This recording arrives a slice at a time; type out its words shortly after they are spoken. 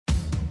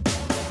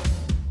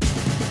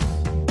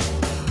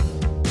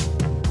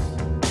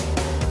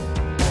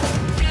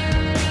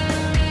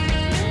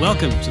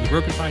Welcome to the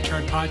Broken Pie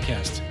Chart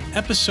Podcast,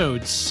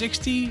 episode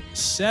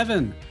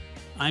 67.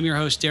 I'm your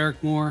host,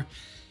 Derek Moore,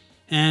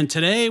 and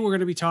today we're going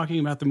to be talking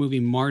about the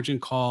movie Margin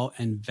Call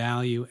and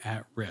Value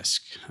at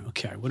Risk.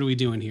 Okay, what are we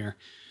doing here?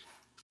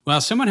 Well,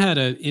 someone had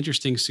an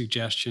interesting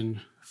suggestion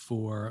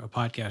for a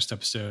podcast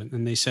episode,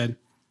 and they said,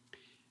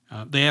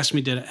 they asked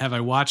me, have I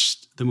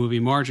watched the movie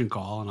Margin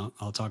Call? And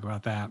I'll talk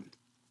about that.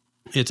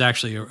 It's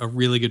actually a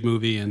really good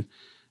movie and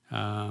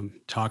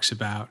talks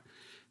about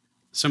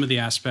some of the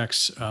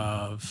aspects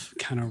of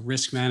kind of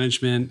risk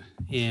management,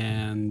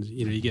 and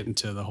you get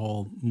into the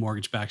whole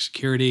mortgage-backed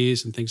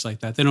securities and things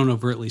like that. They don't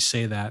overtly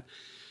say that,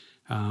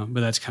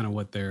 but that's kind of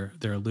what they're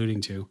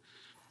alluding to.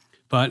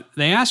 But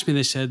they asked me,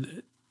 they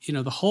said,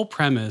 the whole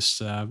premise,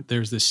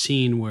 there's this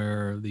scene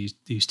where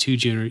these two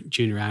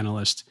junior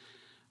analysts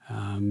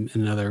and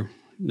another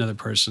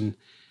person,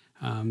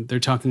 they're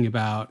talking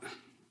about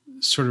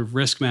sort of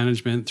risk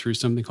management through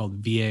something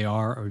called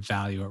VAR, or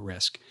value at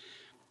risk.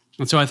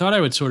 And so I thought I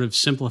would sort of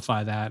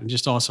simplify that and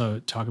just also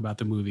talk about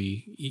the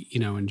movie,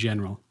 in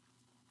general.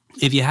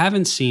 If you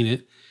haven't seen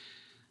it,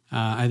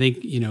 I think,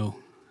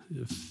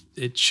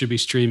 it should be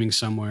streaming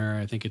somewhere.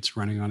 I think it's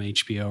running on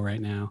HBO right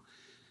now.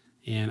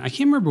 And I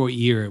can't remember what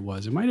year it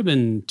was. It might have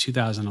been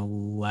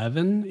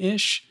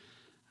 2011-ish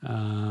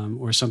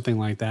or something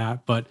like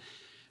that. But,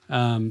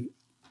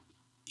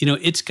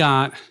 it's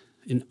got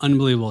an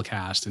unbelievable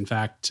cast. In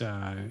fact,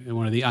 in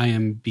one of the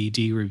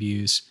IMDb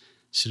reviews,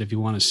 said if you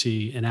want to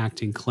see an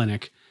acting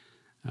clinic,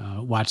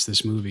 watch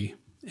this movie.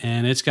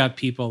 And it's got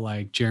people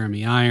like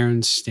Jeremy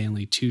Irons,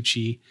 Stanley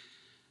Tucci,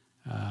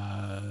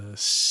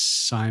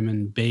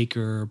 Simon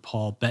Baker,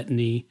 Paul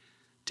Bettany,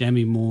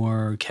 Demi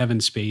Moore, Kevin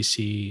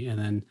Spacey, and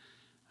then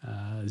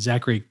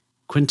Zachary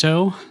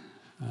Quinto.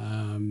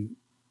 And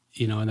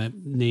that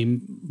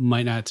name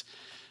might not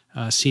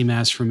seem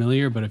as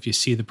familiar, but if you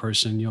see the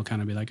person, you'll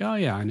kind of be like, oh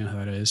yeah, I know who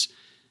that is.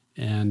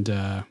 And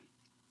Penn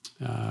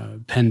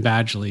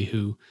Badgley,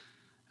 who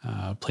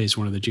plays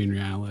one of the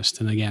junior analysts,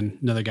 and again,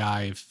 another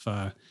guy. If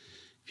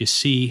you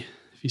see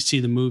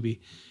the movie,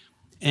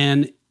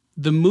 and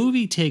the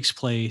movie takes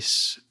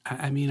place,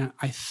 I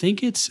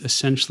think it's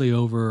essentially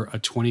over a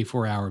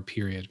 24-hour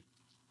period,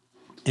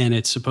 and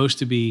it's supposed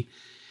to be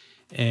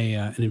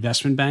an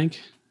investment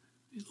bank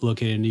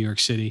located in New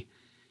York City,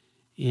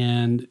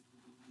 and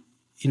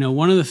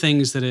one of the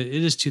things that it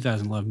is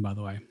 2011, by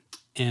the way,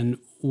 and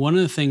one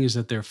of the things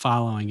that they're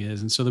following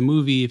is, and so the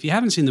movie, if you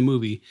haven't seen the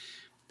movie,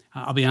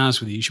 I'll be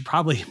honest with you, you should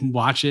probably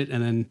watch it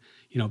and then,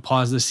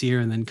 pause this here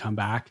and then come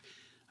back,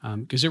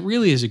 because it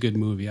really is a good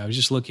movie. I was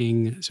just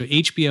looking, so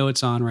HBO,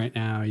 it's on right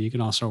now. You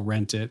can also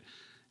rent it.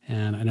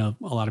 And I know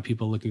a lot of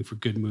people looking for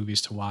good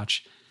movies to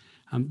watch.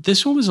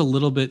 This one was a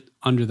little bit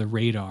under the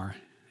radar.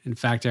 In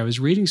fact, I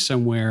was reading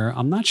somewhere,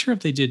 I'm not sure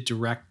if they did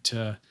direct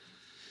to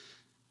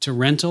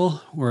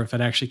rental or if it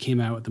actually came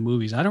out with the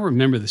movies. I don't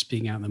remember this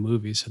being out in the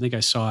movies. I think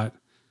I saw it.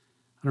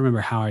 I don't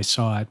remember how I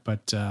saw it,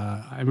 but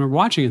I remember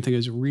watching it and thinking it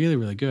was really,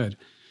 really good.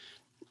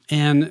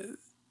 And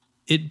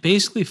it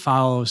basically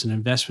follows an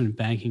investment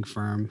banking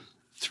firm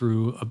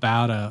through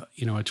about a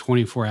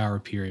 24-hour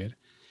period.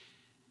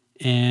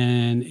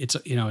 And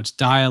it's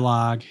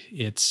dialogue.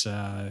 It's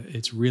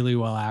really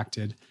well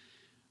acted.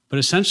 But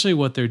essentially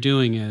what they're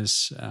doing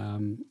is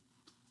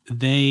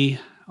they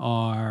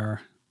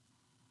are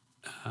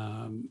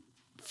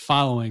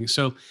following.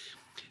 So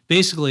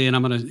basically,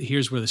 and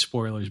here's where the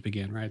spoilers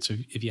begin, right? So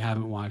if you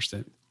haven't watched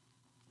it.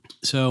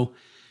 So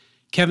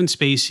Kevin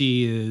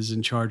Spacey is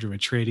in charge of a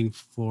trading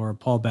floor.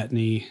 Paul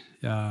Bettany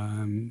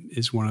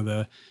is one of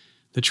the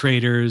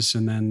traders.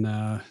 And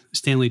then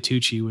Stanley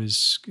Tucci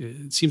was,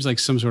 it seems like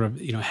some sort of,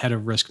 head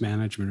of risk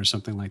management or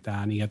something like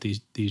that. And you got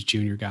these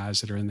junior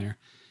guys that are in there.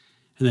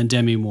 And then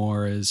Demi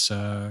Moore is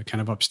kind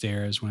of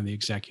upstairs, one of the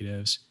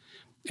executives.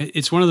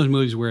 It's one of those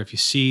movies where if you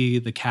see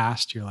the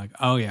cast, you're like,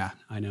 oh yeah,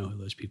 I know who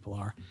those people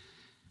are.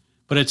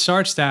 But it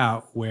starts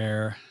out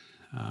where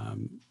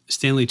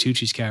Stanley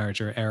Tucci's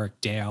character,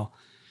 Eric Dale,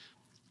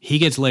 he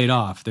gets laid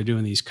off. They're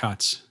doing these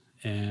cuts.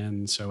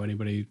 And so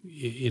anybody,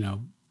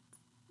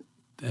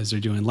 as they're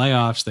doing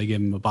layoffs, they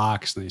give him a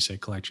box and they say,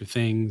 collect your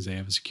things. They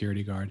have a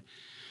security guard.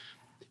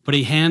 But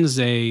he hands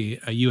a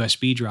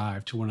USB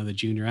drive to one of the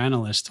junior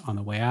analysts on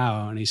the way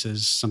out. And he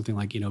says something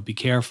like, be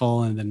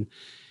careful. And then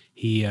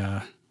he,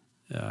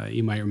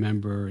 you might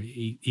remember,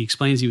 he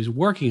explains he was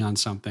working on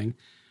something.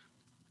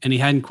 And he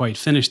hadn't quite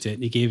finished it,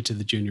 and he gave it to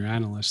the junior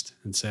analyst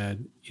and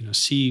said,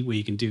 see what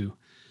you can do.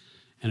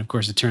 And of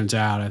course, it turns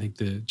out, I think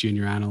the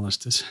junior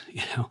analyst is,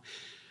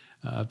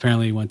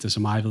 apparently he went to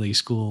some Ivy League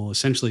school.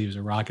 Essentially, he was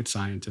a rocket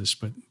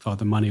scientist, but thought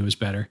the money was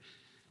better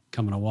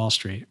coming to Wall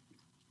Street.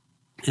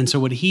 And so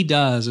what he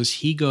does is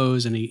he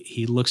goes and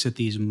he looks at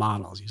these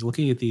models. He's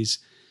looking at these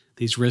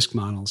risk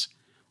models,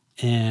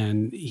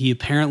 and he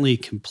apparently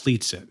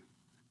completes it.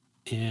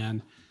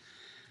 And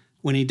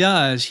when he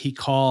does, he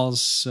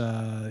calls,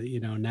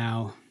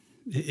 now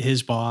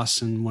his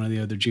boss and one of the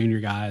other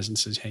junior guys and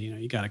says, hey,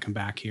 you got to come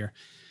back here.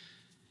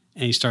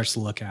 And he starts to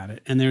look at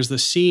it. And there's the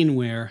scene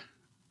where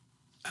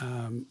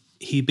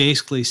he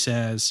basically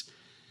says,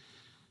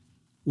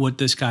 what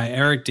this guy,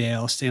 Eric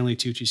Dale, Stanley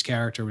Tucci's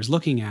character, was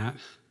looking at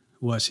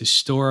was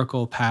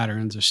historical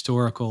patterns,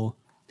 historical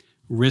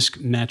risk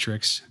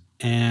metrics,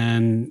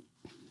 and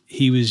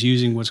he was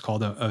using what's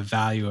called a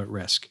value at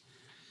risk.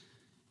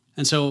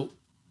 And so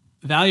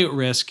value at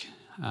risk,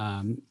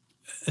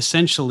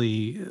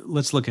 essentially,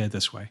 let's look at it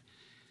this way.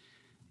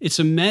 It's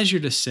a measure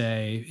to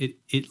say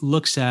it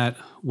looks at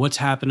what's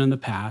happened in the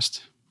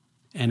past.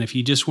 And if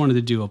you just wanted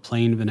to do a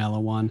plain vanilla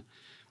one,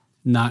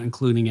 not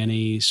including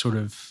any sort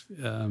of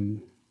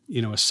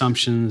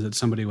assumptions that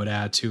somebody would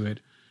add to it,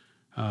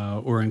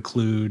 or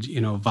include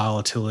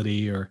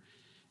volatility or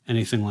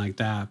anything like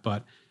that.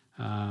 But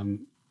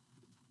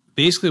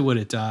basically, what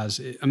it does,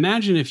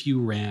 imagine if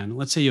you ran,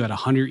 let's say you had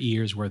 100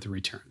 years worth of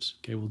returns.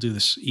 Okay, we'll do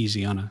this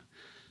easy on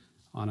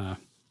a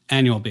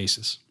annual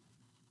basis,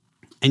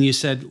 and you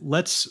said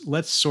let's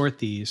sort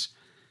these,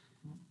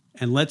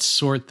 and let's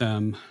sort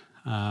them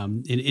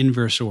in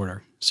inverse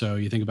order. So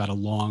you think about a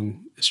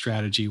long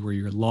strategy where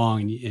you're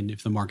long, and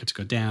if the markets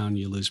go down,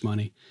 you lose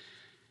money.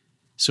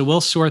 So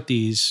we'll sort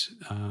these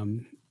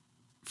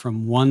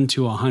from 1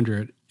 to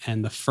 100,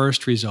 and the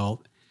first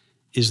result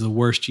is the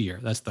worst year.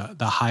 That's the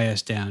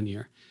highest down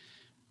year.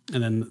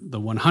 And then the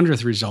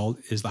 100th result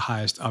is the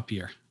highest up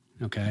year,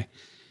 okay?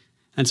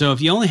 And so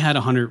if you only had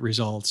 100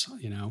 results,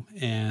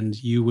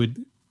 and you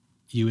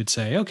would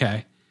say,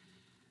 okay,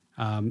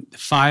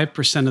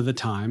 5% of the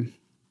time,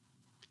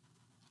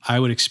 I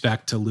would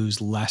expect to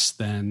lose less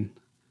than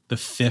the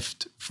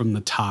fifth from the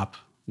top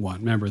one.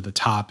 Remember, the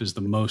top is the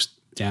most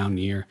down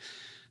year.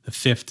 The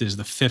fifth is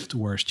the fifth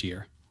worst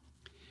year.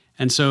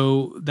 And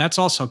so that's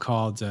also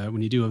called,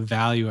 when you do a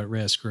value at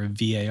risk or a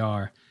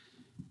VAR,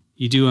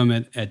 you do them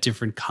at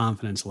different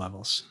confidence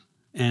levels.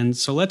 And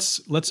so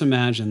let's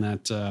imagine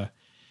that,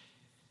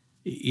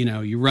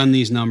 you run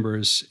these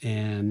numbers,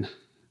 and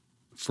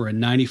for a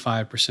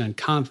 95%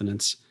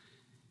 confidence,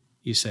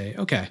 you say,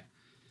 okay,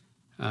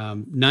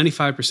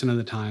 95% of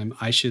the time,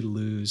 I should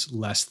lose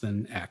less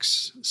than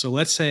X. So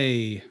let's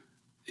say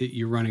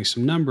you're running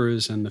some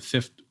numbers and the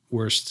fifth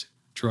worst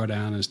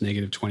drawdown is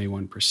negative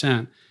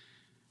 21%.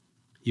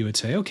 You would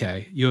say,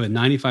 okay, you have a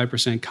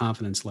 95%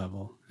 confidence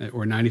level,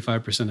 or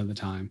 95% of the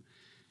time,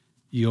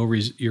 your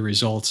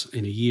results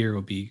in a year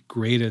will be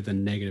greater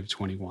than negative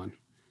 21.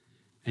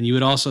 And you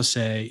would also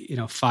say,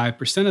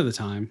 5% of the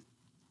time,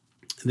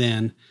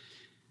 then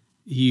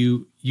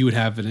you would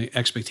have an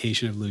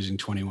expectation of losing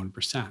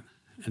 21%.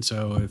 And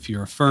so if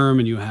you're a firm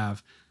and you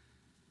have,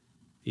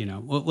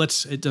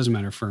 it doesn't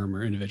matter, firm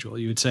or individual,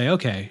 you would say,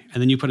 okay,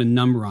 and then you put a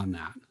number on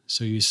that.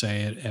 So you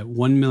say at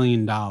 $1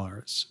 million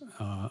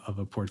of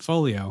a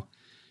portfolio,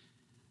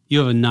 you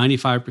have a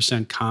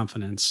 95%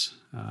 confidence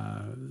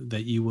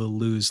that you will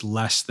lose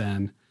less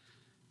than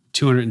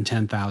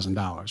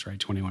 $210,000, right?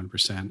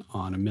 21%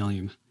 on $1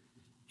 million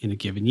in a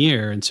given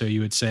year. And so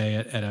you would say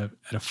at a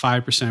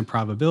 5%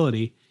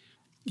 probability,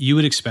 you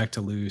would expect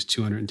to lose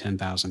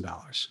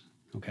 $210,000,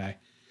 okay?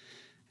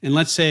 And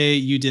let's say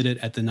you did it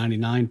at the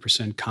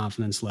 99%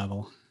 confidence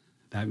level.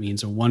 That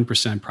means a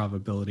 1%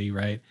 probability,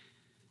 right?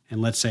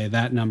 And let's say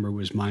that number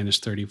was minus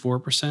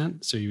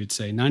 34%. So you would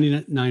say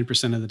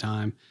 99% of the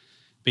time,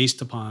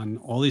 based upon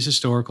all these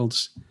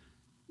historicals,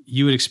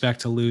 you would expect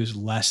to lose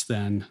less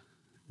than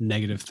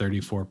negative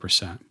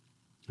 34%,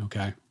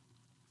 okay?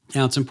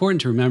 Now, it's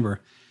important to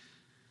remember,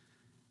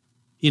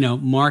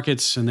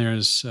 markets, and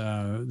there's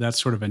that's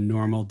sort of a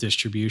normal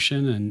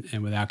distribution,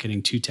 and without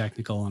getting too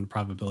technical on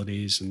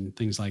probabilities and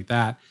things like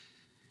that,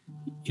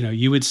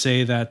 you would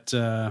say that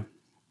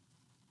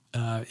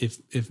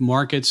if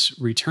markets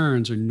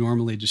returns are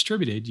normally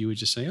distributed, you would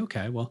just say,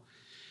 okay, well,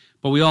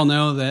 but we all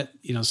know that,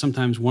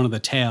 sometimes one of the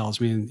tails,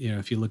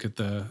 if you look at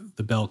the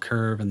bell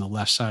curve and the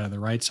left side or the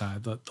right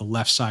side, the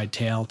left side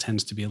tail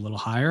tends to be a little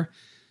higher.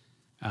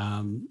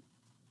 And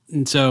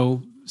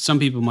so some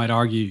people might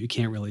argue you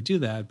can't really do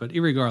that, but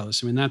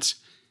irregardless,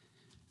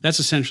 that's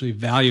essentially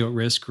value at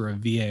risk, or a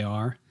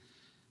VAR.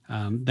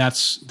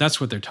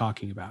 That's what they're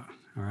talking about.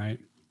 All right.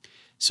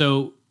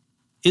 So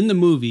in the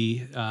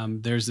movie,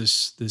 there's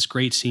this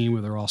great scene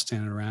where they're all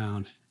standing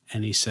around,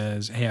 and he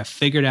says, hey, I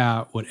figured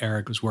out what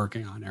Eric was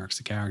working on. Eric's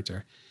the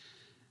character.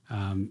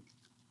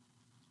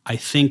 I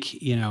think,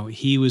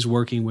 he was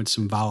working with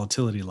some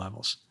volatility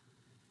levels.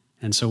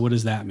 And so what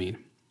does that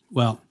mean?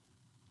 Well,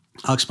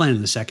 I'll explain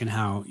in a second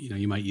how,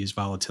 you might use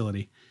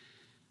volatility.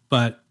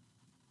 But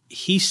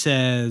he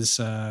says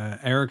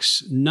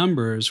Eric's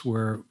numbers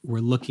were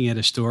looking at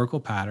historical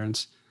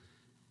patterns.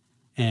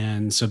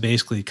 And so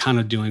basically kind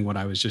of doing what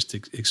I was just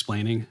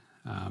explaining.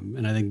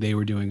 And I think they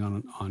were doing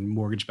on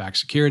mortgage-backed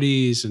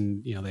securities,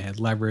 and, they had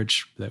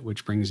leverage,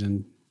 which brings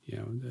in,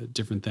 a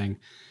different thing.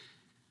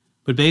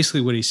 But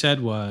basically what he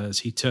said was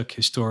he took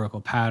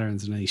historical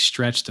patterns and he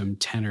stretched them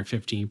 10 or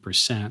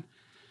 15%.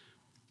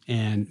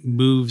 And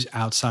moves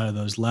outside of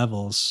those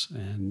levels.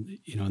 And,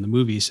 in the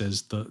movie, he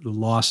says the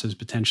losses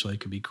potentially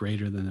could be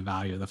greater than the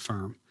value of the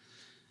firm.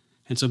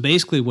 And so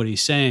basically what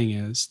he's saying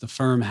is the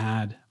firm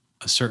had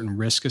a certain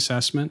risk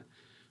assessment,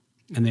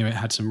 and they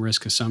had some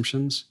risk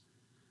assumptions.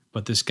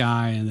 But this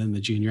guy and then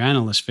the junior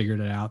analyst figured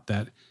it out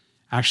that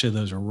actually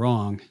those are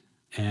wrong.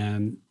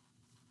 And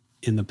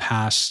in the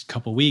past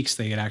couple of weeks,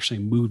 they had actually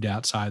moved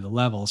outside the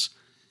levels.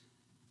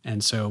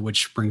 And so,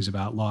 which brings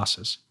about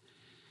losses.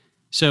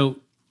 So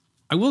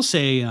I will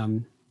say,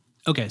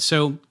 okay,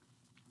 so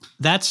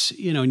that's,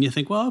 and you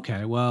think, well,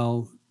 okay,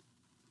 well,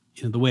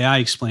 the way I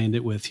explained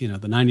it with, the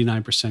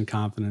 99%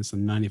 confidence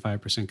and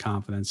 95%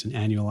 confidence and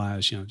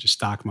annualized, just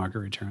stock market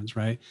returns,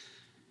 right?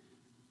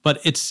 But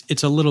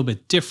it's a little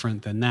bit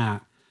different than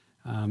that.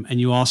 And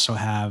you also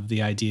have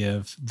the idea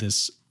of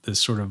this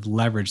sort of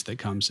leverage that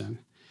comes in.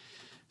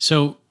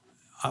 So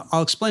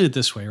I'll explain it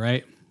this way,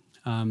 right?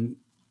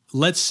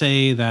 Let's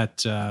say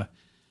that,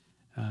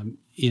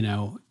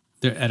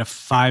 they're at a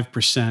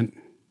 5%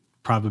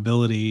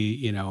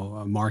 probability,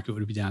 a market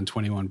would be down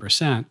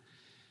 21%.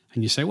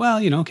 And you say,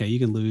 well, okay, you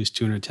can lose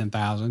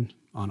 210,000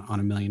 on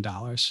 $1 million.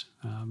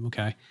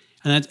 Okay.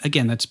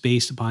 And that's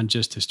based upon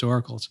just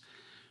historicals.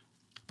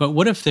 But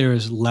what if there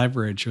is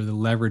leverage, or the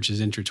leverage is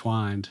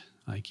intertwined,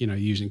 like,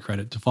 using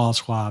credit default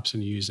swaps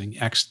and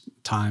using X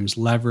times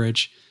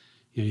leverage?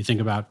 You think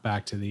about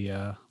back to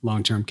the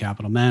long-term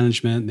capital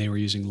management, and they were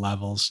using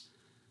levels,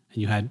 and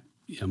you had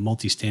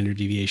multi-standard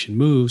deviation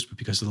moves, but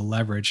because of the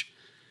leverage,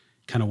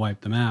 kind of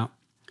wiped them out.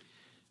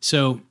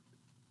 So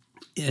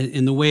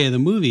in the way of the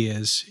movie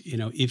is,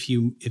 if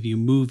you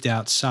moved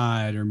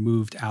outside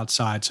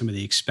some of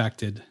the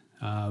expected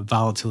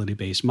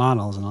volatility-based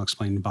models, and I'll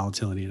explain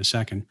volatility in a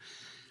second,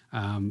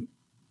 the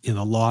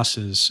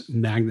losses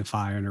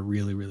magnify and are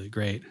really, really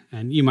great.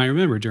 And you might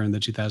remember during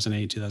the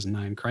 2008,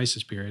 2009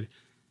 crisis period,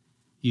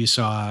 you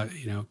saw,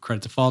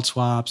 credit default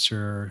swaps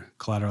or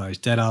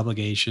collateralized debt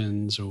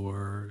obligations,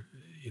 or,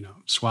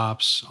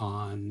 swaps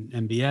on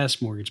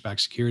MBS,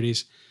 mortgage-backed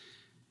securities.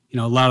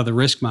 A lot of the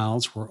risk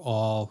models were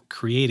all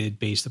created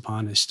based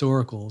upon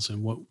historicals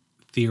and what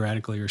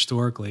theoretically or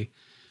historically,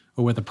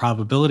 or what the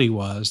probability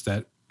was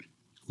that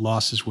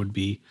losses would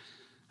be,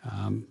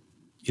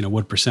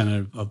 what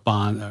percent of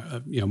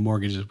bond,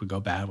 mortgages would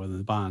go bad within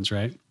the bonds,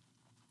 right?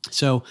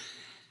 So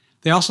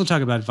they also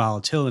talk about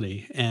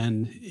volatility,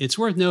 and it's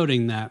worth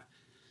noting that,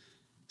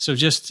 so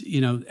just,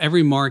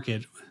 every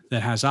market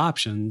that has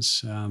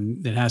options,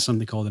 that has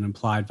something called an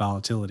implied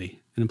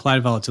volatility. An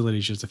implied volatility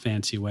is just a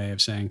fancy way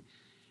of saying,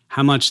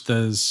 how much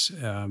does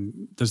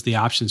the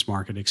options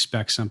market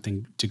expect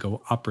something to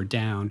go up or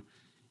down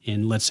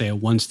in, let's say, a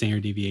one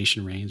standard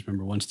deviation range?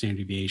 Remember, one standard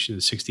deviation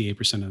is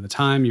 68% of the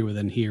time you're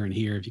within here and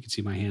here, if you can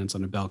see my hands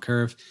on a bell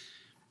curve.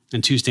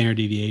 And two standard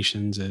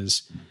deviations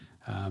is,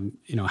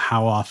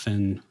 how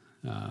often,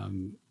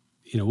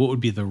 what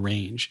would be the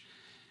range?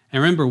 And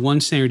remember,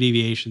 one standard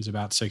deviation is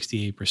about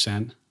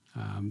 68%.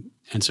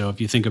 And so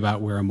if you think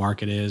about where a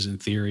market is, in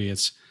theory,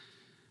 it's,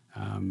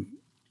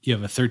 you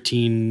have a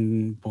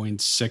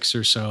 13.6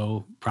 or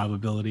so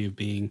probability of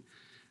being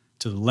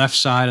to the left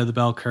side of the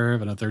bell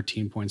curve, and a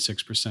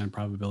 13.6%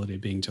 probability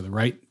of being to the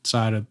right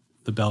side of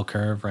the bell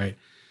curve, right?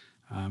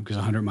 Because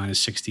 100 minus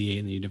 68,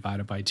 and then you divide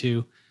it by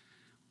 2.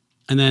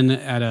 And then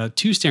at a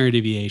two standard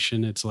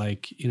deviation, it's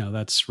like,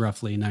 that's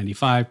roughly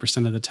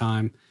 95% of the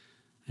time.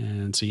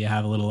 And so you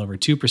have a little over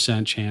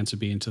 2% chance of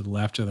being to the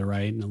left or the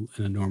right in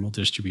a normal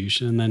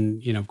distribution. And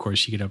then, of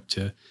course, you get up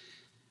to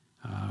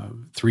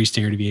three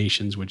standard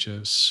deviations, which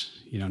is,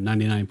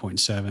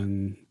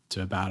 99.7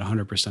 to about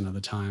 100% of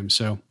the time.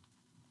 So,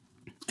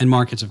 and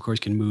markets, of course,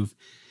 can move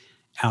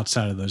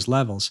outside of those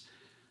levels.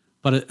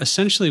 But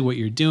essentially what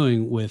you're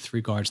doing with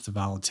regards to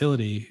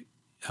volatility,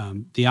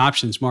 the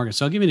options market.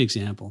 So I'll give you an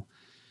example.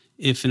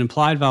 If an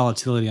implied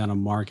volatility on a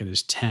market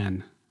is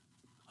 10,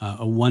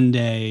 a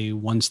one-day,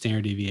 one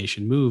standard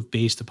deviation move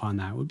based upon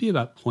that would be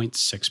about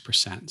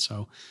 0.6%,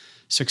 so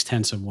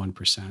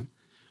 0.6%.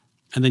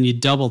 And then you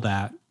double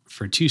that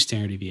for two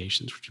standard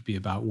deviations, which would be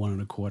about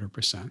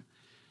 1.25%.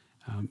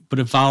 But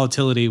if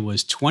volatility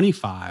was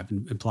 25,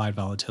 implied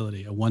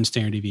volatility, a one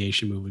standard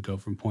deviation move would go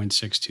from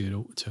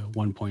 0.62 to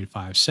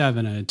 1.57,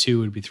 and a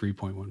two would be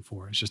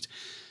 3.14. It's just,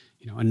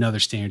 another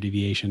standard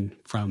deviation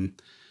from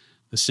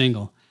the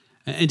single.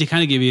 And to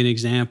kind of give you an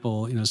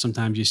example,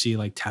 sometimes you see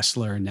like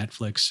Tesla or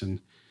Netflix, and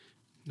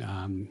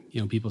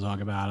people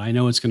talk about, I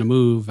know it's going to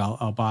move.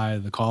 I'll buy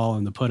the call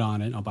and the put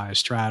on it. I'll buy a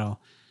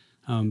straddle.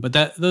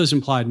 But those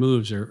implied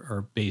moves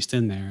are based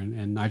in there,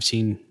 and I've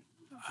seen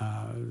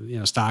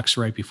stocks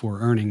right before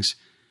earnings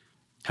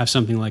have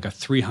something like a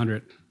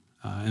 300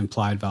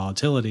 implied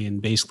volatility, and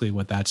basically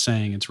what that's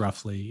saying, it's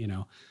roughly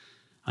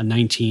a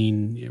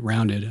 19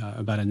 rounded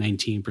about a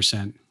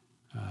 19%.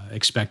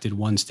 Expected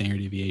one standard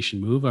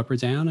deviation move up or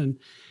down,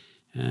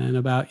 and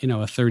about a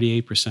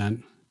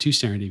 38% two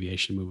standard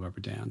deviation move up or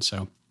down.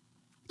 So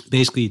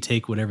basically, you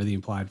take whatever the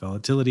implied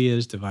volatility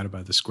is divided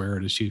by the square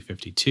root of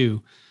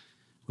 252,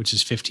 which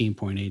is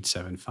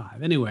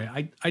 15.875.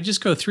 Anyway, I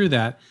just go through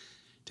that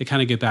to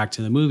kind of get back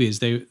to the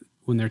movies.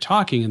 When they're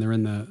talking and they're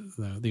in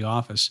the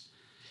office,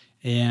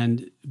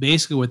 and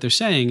basically what they're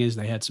saying is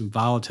they had some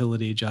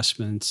volatility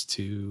adjustments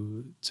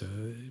to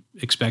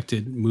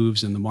expected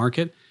moves in the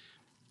market.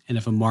 And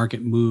if a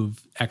market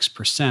moved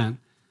X%,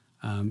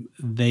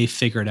 they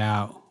figured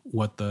out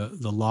what the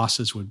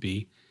losses would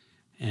be.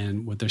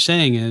 And what they're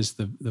saying is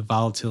the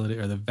volatility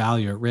or the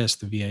value at risk,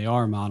 the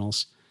VAR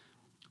models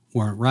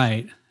weren't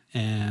right.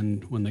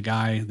 And when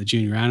the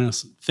junior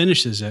analyst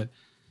finishes it,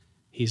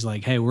 he's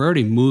like, hey, we're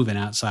already moving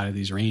outside of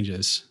these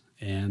ranges.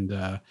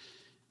 And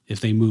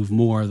if they move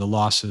more, the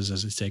losses,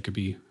 as I say, could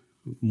be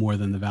more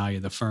than the value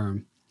of the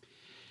firm.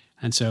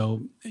 And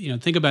so,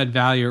 think about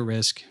value at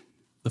risk.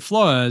 The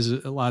flaw is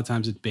a lot of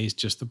times it's based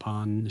just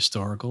upon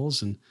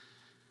historicals. And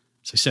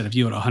as I said, if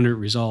you had 100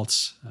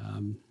 results,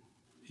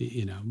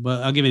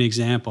 but I'll give you an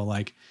example.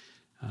 Like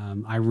I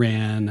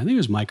think it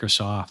was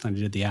Microsoft, and I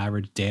did the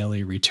average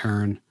daily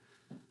return.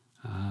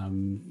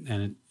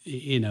 And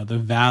the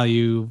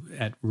value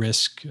at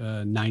risk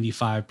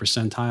 95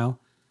 percentile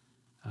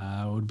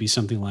would be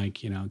something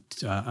like,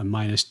 a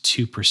minus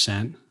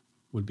 2%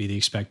 would be the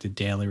expected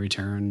daily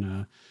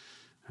return.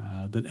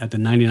 At the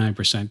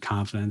 99%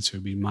 confidence, it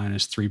would be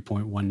minus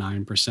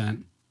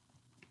 3.19%.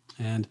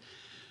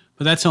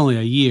 But that's only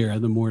a year.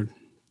 The more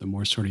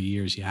sort of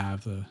years you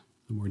have, the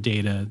more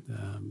data,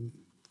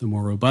 the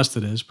more robust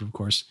it is. But of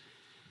course,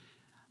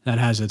 that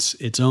has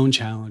its own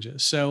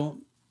challenges. So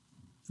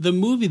the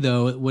movie,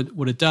 though,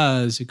 what it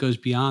does, it goes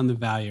beyond the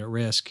value at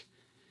risk.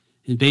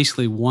 And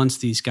basically, once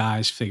these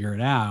guys figure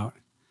it out,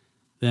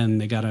 then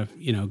they got to,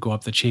 go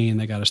up the chain.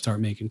 They got to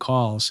start making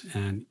calls.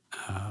 And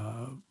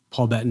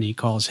Paul Bettany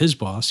calls his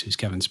boss, who's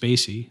Kevin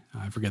Spacey.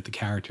 I forget the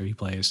character he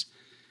plays,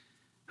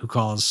 who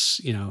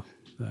calls,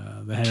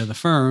 the head of the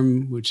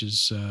firm, which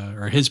is,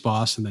 or his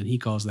boss. And then he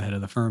calls the head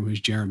of the firm, who's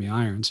Jeremy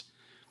Irons,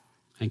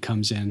 and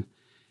comes in.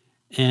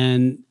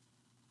 And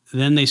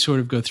then they sort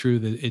of go through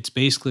it's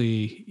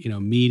basically,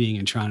 meeting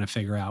and trying to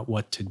figure out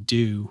what to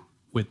do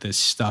with this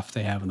stuff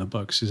they have in the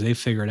books. Because they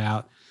figured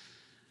out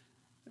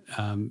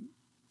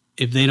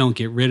if they don't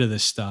get rid of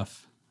this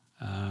stuff,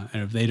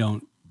 and if they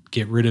don't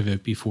get rid of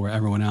it before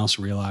everyone else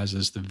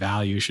realizes the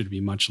value should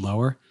be much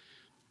lower.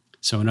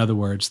 So in other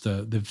words,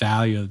 the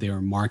value that they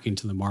were marking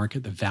to the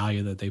market, the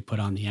value that they put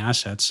on the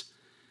assets,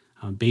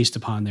 based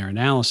upon their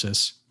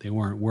analysis, they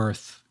weren't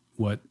worth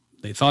what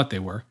they thought they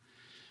were.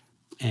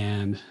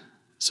 And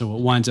so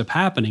what winds up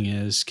happening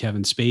is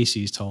Kevin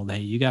Spacey's told, hey,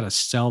 you got to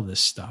sell this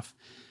stuff.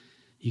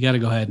 You got to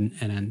go ahead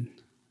and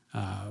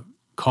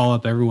call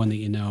up everyone that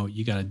you know.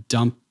 You got to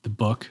dump the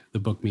book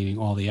meaning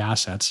all the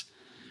assets,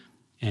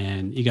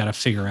 and you got to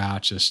figure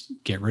out, just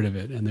get rid of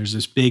it. And there's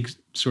this big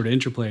sort of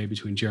interplay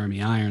between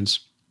Jeremy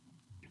Irons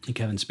and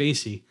Kevin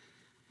Spacey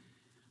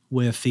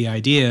with the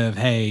idea of,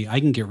 hey, I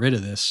can get rid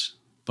of this,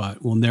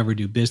 but we'll never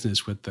do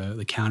business with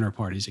the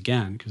counterparties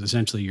again, because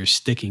essentially you're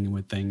sticking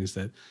with things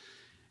that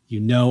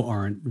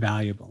aren't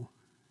valuable.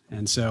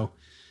 And so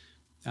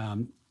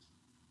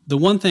the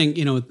one thing,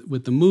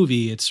 with the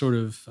movie, it's sort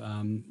of,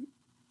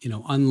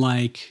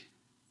 unlike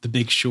The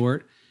Big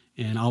Short,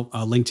 and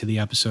I'll link to the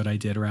episode I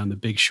did around The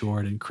Big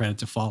Short and credit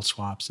default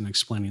swaps and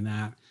explaining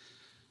that.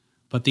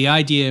 But the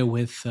idea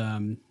with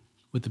The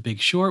Big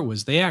Short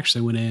was they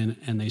actually went in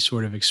and they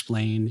sort of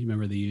explained, you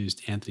remember they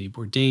used Anthony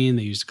Bourdain,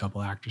 they used a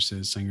couple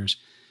actresses, singers,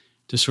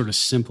 to sort of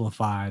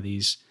simplify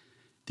these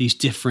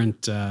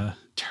different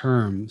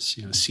terms,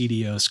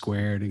 CDO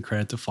squared and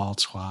credit default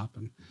swap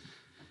and,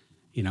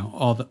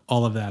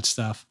 all of that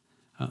stuff.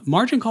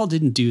 Margin call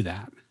didn't do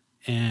that.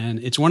 And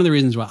it's one of the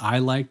reasons why I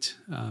liked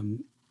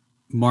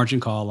margin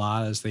call a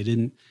lot, is they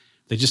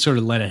just sort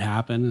of let it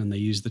happen and they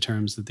used the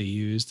terms that they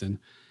used. And,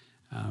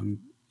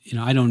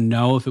 I don't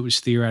know if it was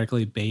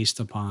theoretically based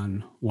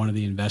upon one of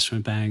the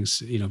investment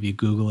banks. If you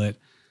Google it,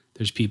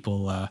 there's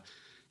people,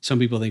 some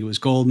people think it was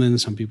Goldman,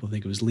 some people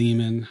think it was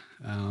Lehman.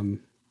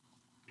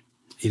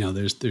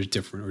 There's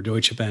different, or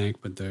Deutsche Bank,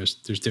 but there's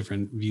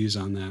different views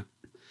on that.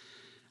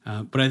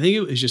 But I think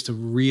it was just a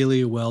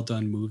really well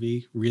done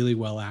movie, really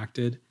well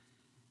acted.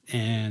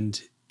 And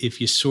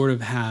if you sort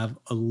of have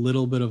a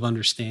little bit of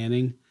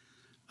understanding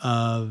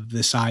of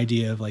this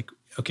idea of like,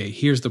 okay,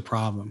 here's the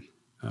problem.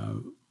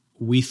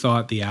 We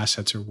thought the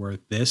assets are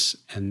worth this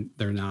and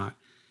they're not.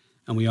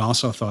 And we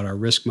also thought our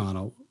risk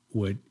model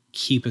would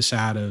keep us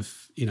out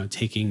of,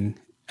 taking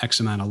X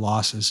amount of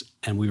losses,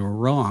 and we were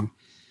wrong.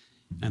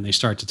 And they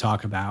start to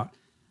talk about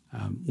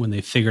when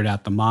they figured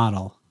out the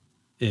model,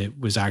 it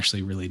was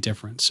actually really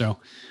different. So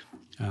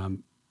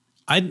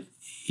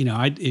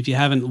if you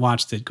haven't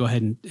watched it, go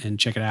ahead and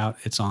check it out.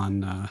 It's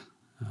on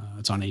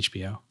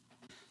HBO.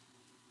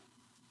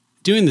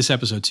 Doing this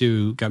episode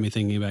too got me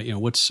thinking about,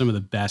 what's some of the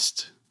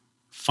best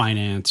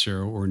finance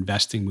or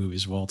investing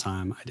movies of all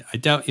time. I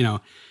doubt,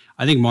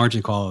 I think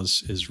Margin Call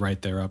is right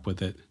there up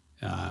with it.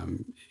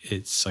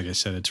 It's, like I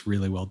said, it's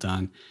really well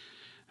done.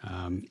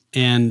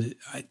 And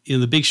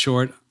The Big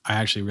Short, I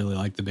actually really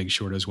like The Big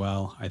Short as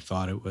well. I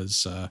thought it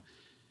was,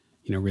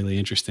 really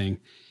interesting.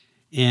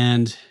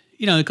 And,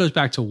 it goes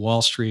back to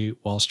Wall Street,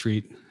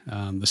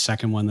 the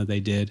second one that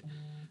they did,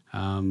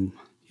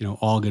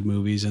 all good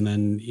movies. And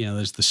then,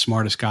 there's The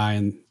Smartest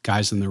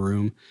Guys in the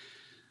Room,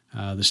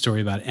 the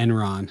story about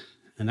Enron.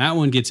 And that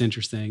one gets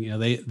interesting.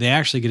 They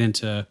actually get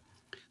into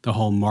the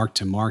whole mark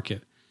to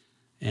market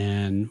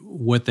and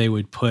what they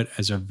would put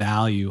as a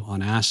value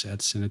on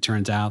assets. And it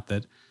turns out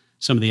that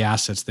some of the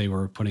assets they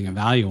were putting a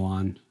value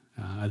on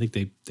I think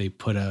they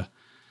put a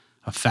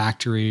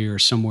factory or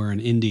somewhere in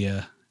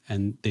India,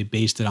 and they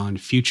based it on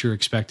future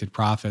expected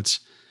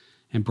profits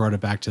and brought it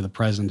back to the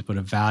present to put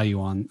a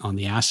value on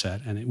the asset.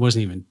 And it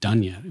wasn't even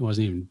done yet. It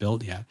wasn't even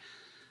built yet.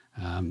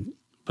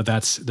 But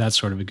that's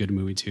sort of a good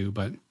movie too.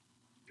 But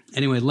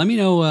anyway, let me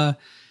know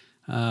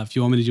if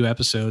you want me to do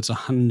episodes on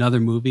another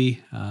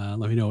movie.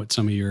 Let me know what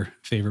some of your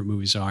favorite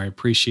movies are. I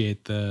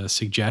appreciate the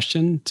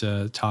suggestion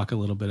to talk a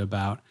little bit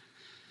about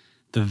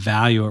the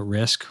value at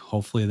risk.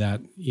 Hopefully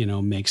that,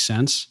 makes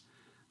sense.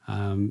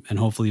 And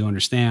hopefully you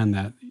understand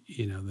that,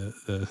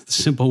 the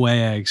simple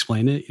way I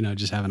explained it,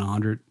 just having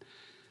 100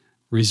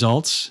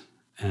 results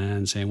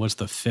and saying, what's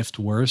the fifth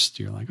worst?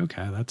 You're like,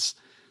 okay, that's,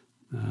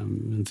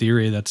 in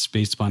theory, that's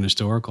based upon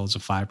historical. It's a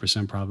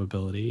 5%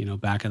 probability,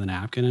 back of the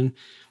napkin. And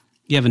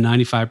you have a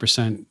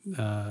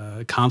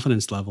 95%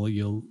 confidence level,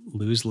 you'll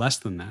lose less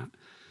than that.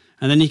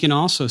 And then you can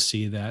also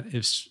see that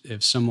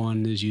if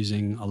someone is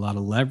using a lot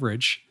of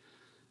leverage,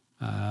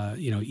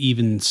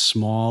 even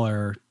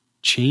smaller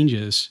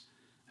changes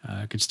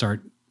could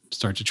start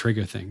to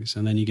trigger things.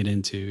 And then you get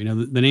into,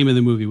 the name of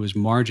the movie was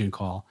Margin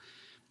Call.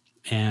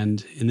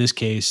 And in this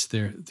case,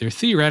 there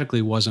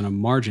theoretically wasn't a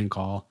margin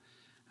call.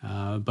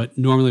 But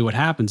normally what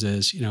happens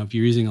is, if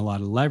you're using a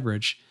lot of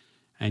leverage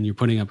and you're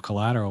putting up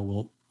collateral,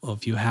 well,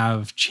 if you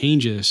have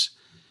changes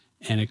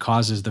and it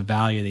causes the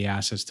value of the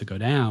assets to go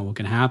down, what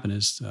can happen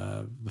is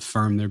the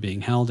firm they're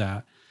being held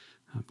at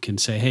can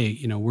say, hey,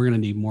 we're going to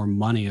need more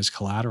money as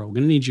collateral. We're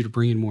going to need you to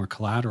bring in more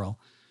collateral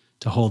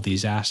to hold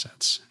these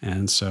assets.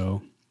 And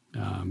so,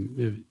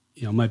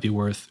 it might be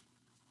worth,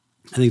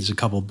 I think there's a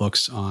couple of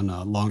books on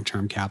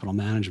long-term capital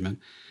management,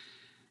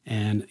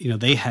 and,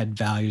 they had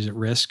values at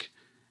risk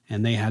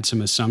and they had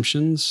some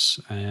assumptions,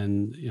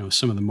 and,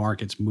 some of the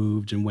markets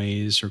moved in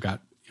ways or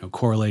got,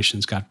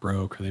 correlations got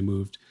broke, or they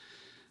moved,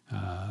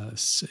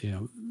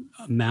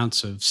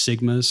 amounts of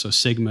sigmas. So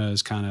sigma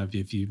is kind of,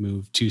 if you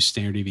move 2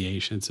 standard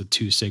deviations, a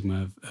 2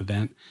 sigma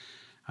event,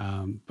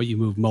 but you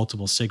move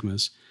multiple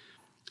sigmas.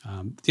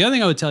 The other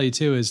thing I would tell you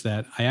too is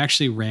that I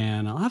actually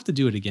ran, I'll have to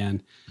do it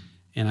again.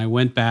 And I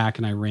went back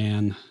and I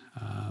ran,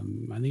 I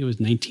think it was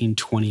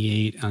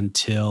 1928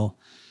 until,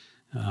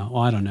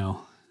 I don't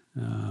know.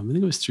 I think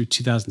it was through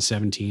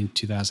 2017,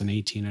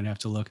 2018. I'd have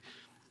to look.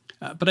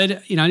 But I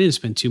didn't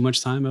spend too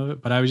much time of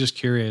it, but I was just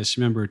curious.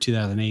 Remember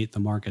 2008, the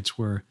markets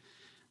were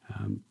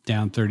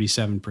down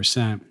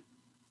 37%.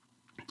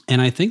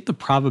 And I think the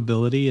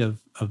probability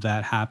of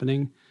that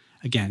happening,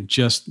 again,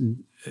 just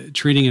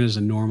treating it as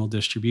a normal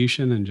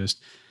distribution and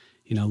just,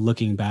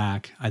 looking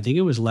back, I think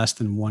it was less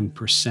than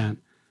 1%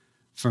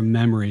 from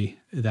memory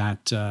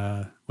that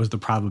was the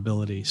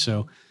probability.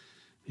 So,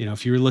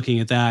 if you were looking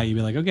at that, you'd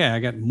be like, okay, I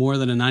got more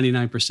than a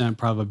 99%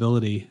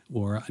 probability,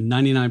 or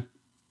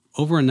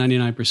over a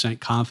 99%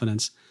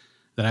 confidence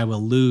that I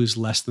will lose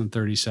less than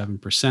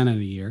 37% in a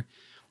year.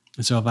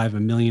 And so if I have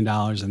 $1 million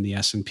in the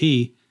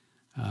S&P,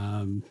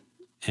 and,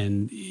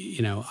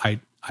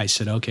 I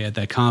said, okay, at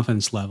that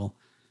confidence level,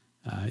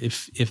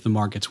 if the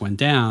markets went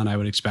down, I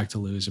would expect to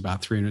lose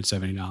about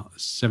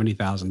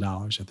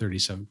 $370,000 at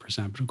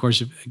 37%. But of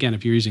course,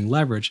 if you're using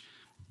leverage,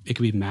 it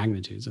could be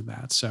magnitudes of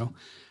that. So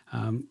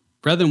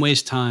rather than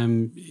waste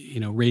time,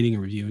 rating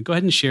and reviewing, go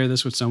ahead and share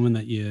this with someone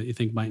that you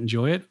think might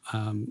enjoy it.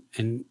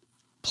 And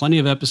plenty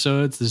of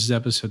episodes. This is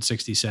episode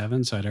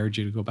 67. So I'd urge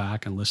you to go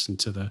back and listen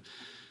to the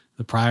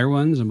prior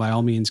ones. And by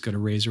all means, go to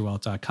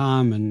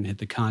razorwealth.com and hit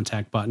the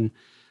contact button.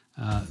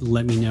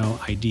 Let me know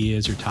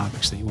ideas or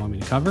topics that you want me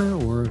to cover,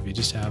 or if you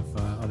just have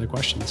other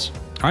questions.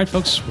 All right,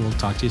 folks, we'll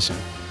talk to you soon.